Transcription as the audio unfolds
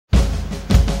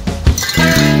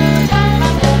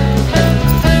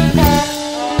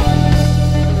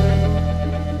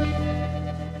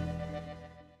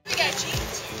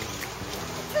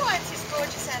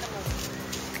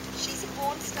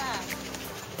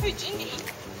Who, Jindy?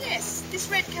 Yes, this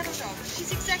red cattle dog.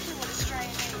 She's exactly what Australia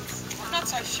needs. I'm not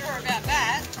so sure about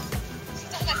that.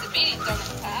 She's not like the obedient dog at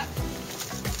the park.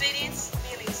 Obedience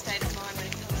merely a state of mind when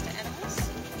it comes to animals.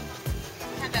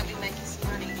 How about we make you some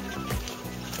money?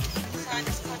 Sign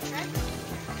this contract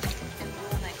and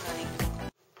we'll make money.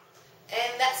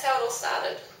 And that's how it all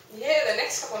started. Yeah, the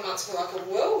next couple of months were like a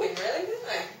whirlwind, really, didn't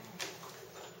they?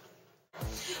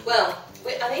 Well,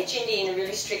 I need Jindy in a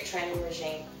really strict training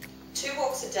regime. 2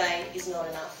 walks a day is not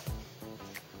enough.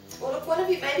 Well, look,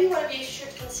 maybe one of you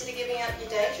should consider giving up your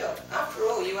day job. After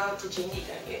all, you owe it to Jindy,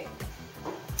 don't you?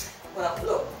 Well,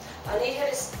 look, I need her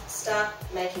to start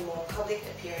making more public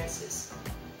appearances.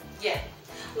 Yeah,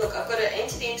 look, I've got her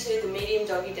entered into the medium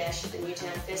doggy dash at the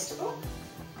Newtown Festival.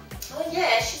 Oh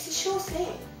yeah, she's a sure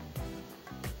thing.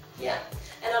 Yeah,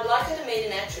 and I'd like her to meet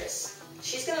an actress.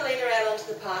 She's going to lead her out onto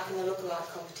the park in the look-alike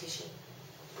competition.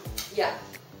 Yeah.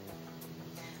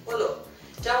 Well, look,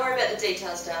 don't worry about the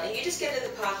details, darling. You just get to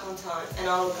the park on time, and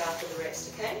I'll look after the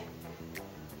rest, okay?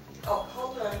 Oh,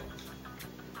 hold on.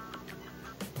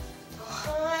 Oh,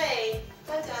 hi.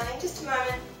 Hi, darling. Just a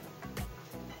moment.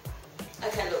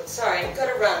 Okay, look, sorry, I've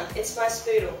got to run. It's my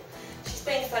Spoodle. She's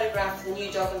been photographed for the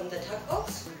new dog in the tuck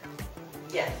box.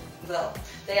 Yeah, well,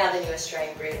 they are the new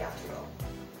Australian breed after all.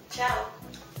 Ciao.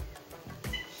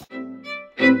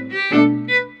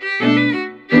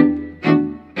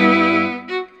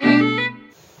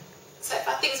 So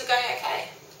far things are going okay.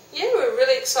 Yeah, we're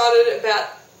really excited about,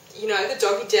 you know, the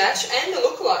doggy dash and the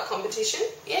lookalike competition.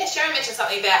 Yeah, Sharon mentioned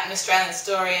something about an Australian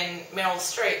story in Meryl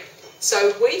Streep.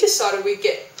 So we decided we'd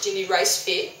get Jindy race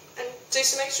fit and do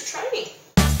some extra training.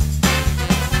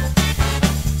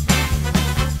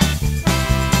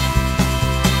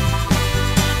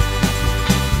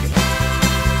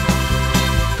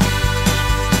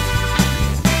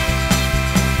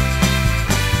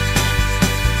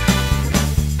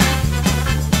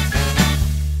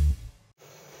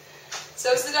 So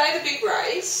it was the day of the big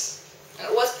race, And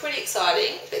it was pretty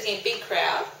exciting, expecting a big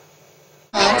crowd.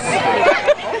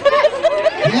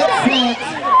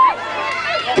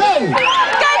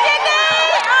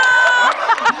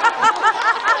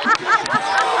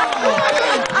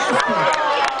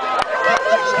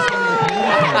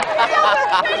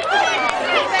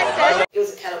 It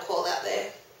was a cattle call out there.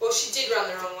 well, she did run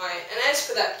the wrong way. And as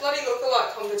for that bloody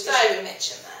lookalike competition, Don't even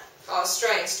mention that. oh,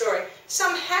 strange story.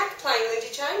 Some hack playing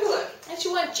Lindsay Chamberlain. And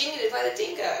you want Jindy to play the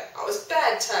Dingo. Oh, it was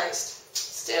bad taste.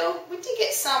 Still, we did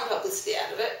get some publicity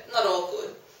out of it. Not all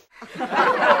good.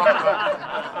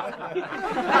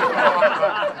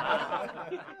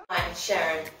 Hi,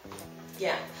 Sharon.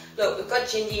 Yeah. Look, we've got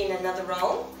Jindy in another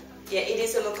role. Yeah, it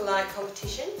is a lookalike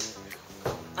competition.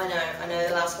 I know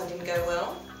the last one didn't go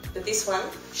well. But this one,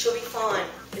 she'll be fine.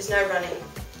 There's no running.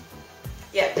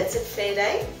 Yeah, that's a fair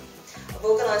day. I've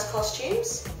organised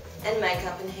costumes and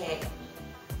makeup and hair.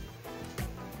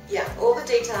 Yeah, all the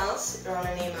details are on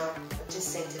an email. I've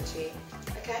just sent it to you.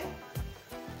 Okay?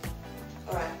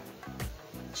 Alright.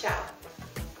 Ciao.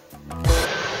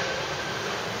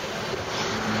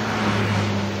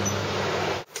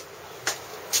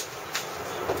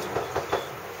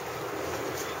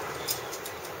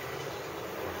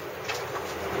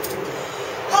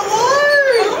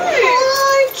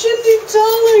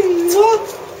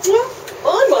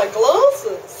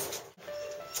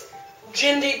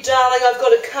 Jindy, darling, I've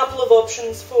got a couple of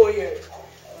options for you.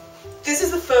 This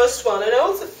is the first one. I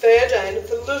know it's a fair day and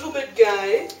it's a little bit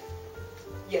gay.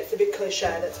 Yeah, it's a bit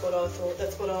cliche, that's what I thought,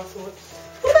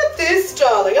 What about this,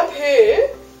 darling, up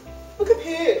here? Look up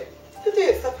here. Look at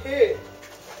this, up here.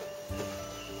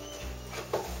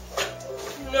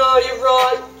 No, you're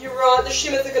right. The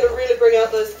shimmers are going to really bring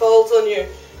out those folds on you.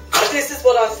 But this is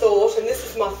what I thought, and this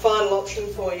is my final option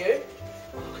for you.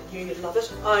 I knew you'd love it.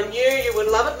 I knew you would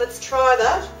love it. Let's try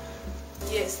that.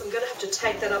 Yes, I'm going to have to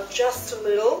take that up just a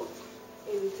little.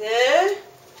 In there.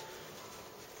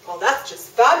 Oh, that's just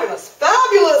fabulous.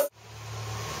 Fabulous!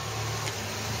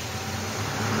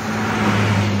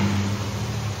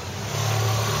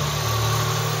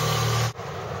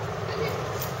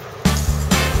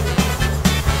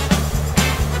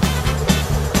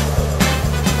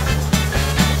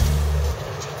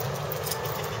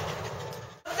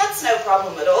 No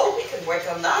problem at all. We can work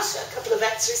on that. A couple of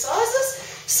exercises.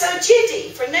 So, Jindy,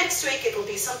 for next week it will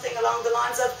be something along the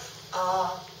lines of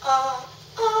ah, ah,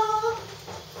 ah.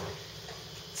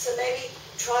 So maybe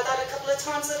try that a couple of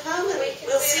times at home and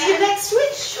we'll see you next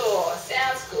week. Sure,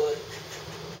 sounds good.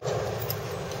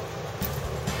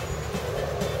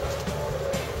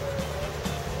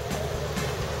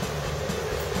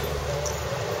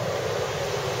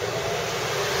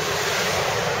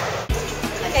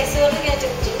 Okay, so what are we going to do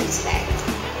with Jindy today?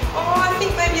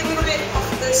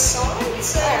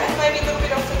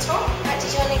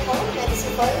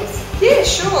 foils? Yeah,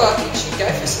 sure. I think she'd go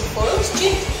for some foils.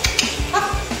 Jim, come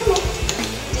on.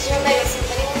 Did you want maybe some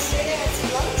honey ones through there and some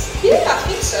gloves? Yeah, I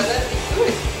think so. That'd be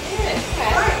good. Yeah.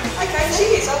 Okay. Right. Okay,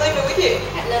 cheers. I'll leave it with you.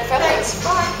 No problem. Thanks.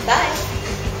 Bye. Bye.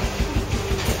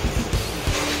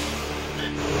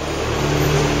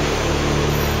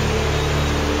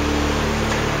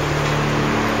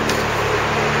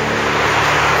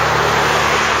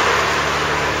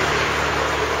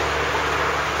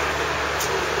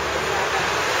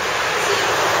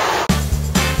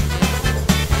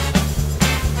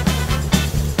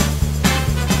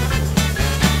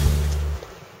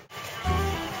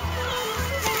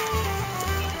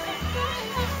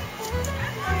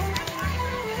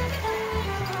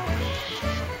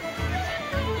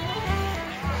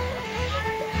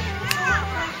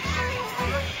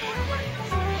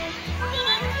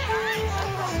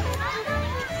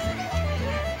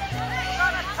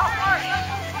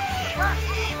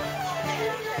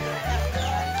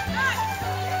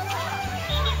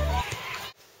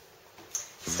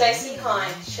 Stacey,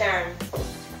 hi, Sharon.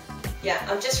 Yeah,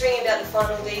 I'm just ringing about the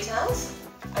final details.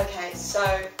 Okay, so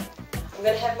I'm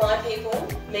going to have my people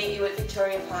meet you at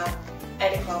Victoria Park,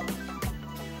 8 o'clock.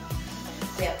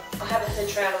 Yeah, I have her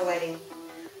trailer waiting.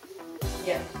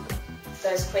 Yeah,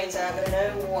 those queens aren't going to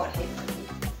know what hit them.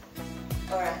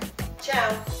 Alright, ciao.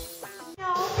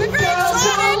 We're very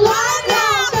excited!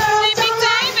 Big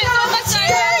David's almost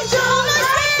over!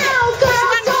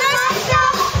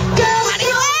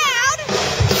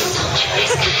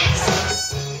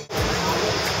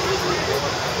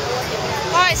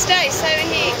 Hi, Stace, over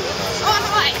here. Oh,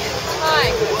 hi.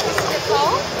 Hi, this is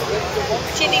Nicole.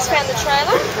 Jindy's found the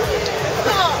trailer.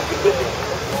 Oh.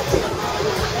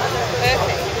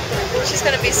 Perfect. She's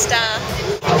going to be a star.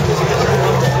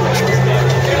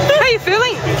 How are you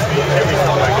feeling?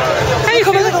 How are you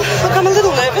feeling? Look, I'm a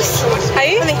little nervous. Are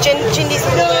you? I think Jindy's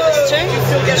a little nervous too.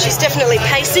 She's definitely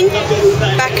pacing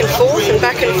back and forth and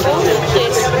back and forth.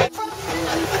 Yes.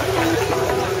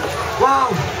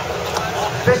 Wow,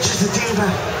 bitch is a diva.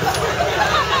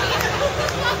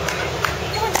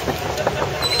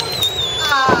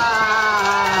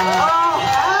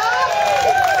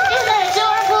 Isn't that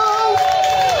adorable?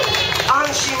 And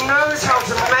she knows how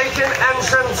to make an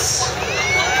entrance.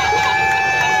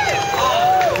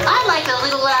 I like a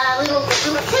little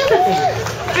camper van.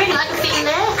 Do you like to fit in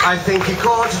there? I think he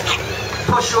could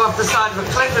push you off the side of a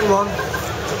cliff in one.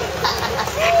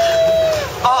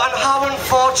 Oh, and how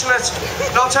unfortunate.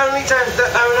 Not only do the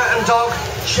owner and dog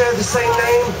share the same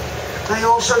name, they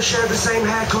also share the same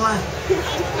hair colour.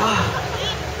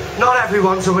 Not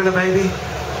everyone's a winner, baby.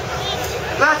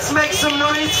 Let's make some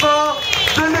noise for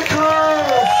the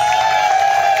Nicole.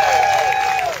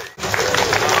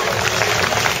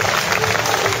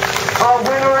 Our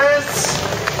winner is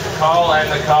Nicole and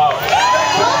Nicole.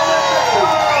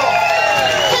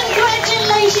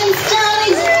 Congratulations,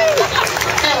 darlings.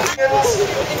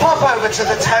 Pop over to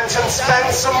the tent and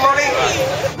spend some money.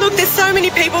 Look, there's so many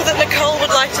people that Nicole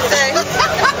would like to thank.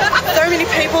 So many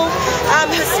people.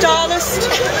 Her stylist.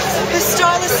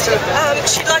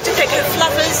 She'd like to thank her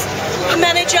fluffers, her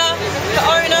manager, her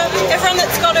owner, everyone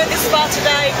that's got her this far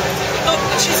today. Look,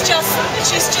 she's just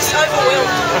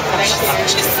overwhelmed.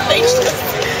 She's speechless.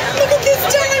 Look at this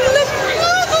time. Look.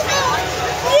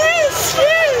 Yes,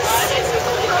 yes.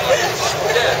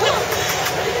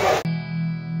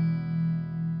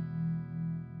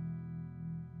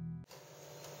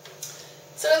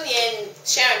 So in the end,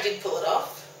 Sharon did pull it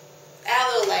off.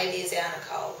 Our little lady is our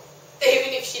Nicole.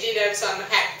 Even if she did have some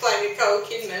hack play Nicole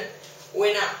Kidman,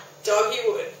 winner,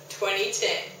 Doggywood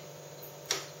 2010.